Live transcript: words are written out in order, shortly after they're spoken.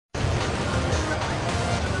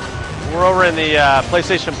We're over in the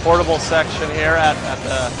PlayStation Portable section here at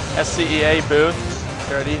the SCEA booth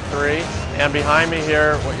here at E3. And behind me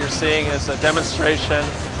here, what you're seeing is a demonstration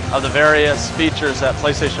of the various features that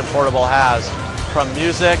PlayStation Portable has, from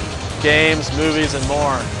music, games, movies, and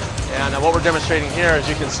more. And what we're demonstrating here is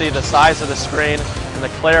you can see the size of the screen and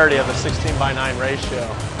the clarity of the 16:9 ratio.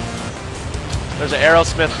 There's an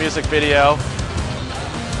Aerosmith music video.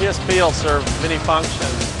 PSP will serve many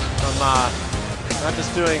functions, from not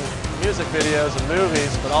just doing music videos and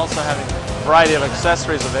movies, but also having a variety of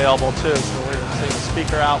accessories available too. So we're seeing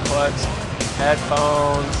speaker outputs,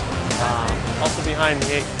 headphones. Also behind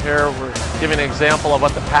me here, we're giving an example of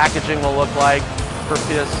what the packaging will look like for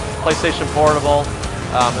PlayStation Portable,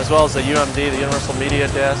 as well as the UMD, the Universal Media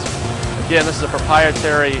Disc. Again, this is a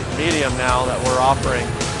proprietary medium now that we're offering,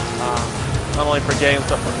 not only for games,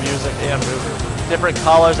 but for music and movies. Different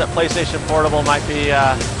colors that PlayStation Portable might be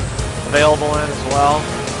available in as well.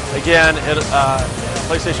 Again,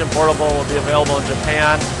 PlayStation Portable will be available in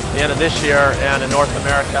Japan at the end of this year and in North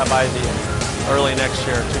America by the early next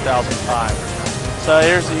year, 2005. So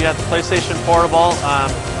you have the PlayStation Portable.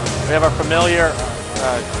 We have our familiar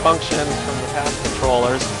functions from the past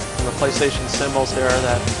controllers, from the PlayStation symbols here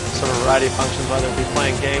that serve a variety of functions, whether it be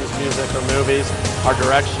playing games, music, or movies. Our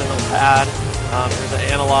directional pad. There's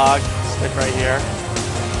an analog stick right here.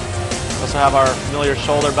 We also have our familiar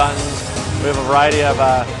shoulder buttons. We have a variety of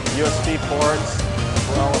USB ports as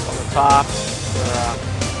well up on the top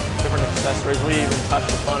for different accessories. We even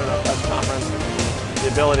touched upon in our press conference the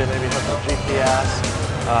ability to maybe hook up GPS.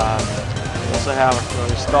 We also have a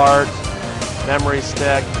familiar start, memory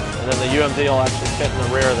stick, and then the UMD will actually fit in the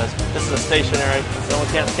rear of this. This is a stationary, so we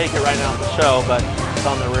can't take it right now at the show, but it's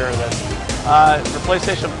on the rear of this. For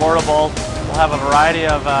PlayStation Portable, we'll have a variety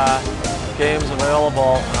of games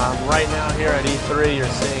available. Right now here at E3, you're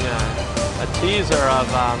seeing a teaser of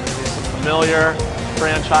maybe some familiar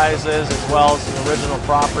franchises as well as some original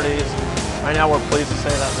properties. Right now we're pleased to say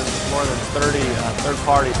that there's more than 30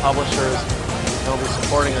 third-party publishers that will be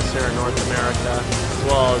supporting us here in North America, as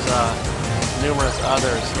well as numerous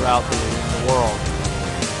others throughout the world.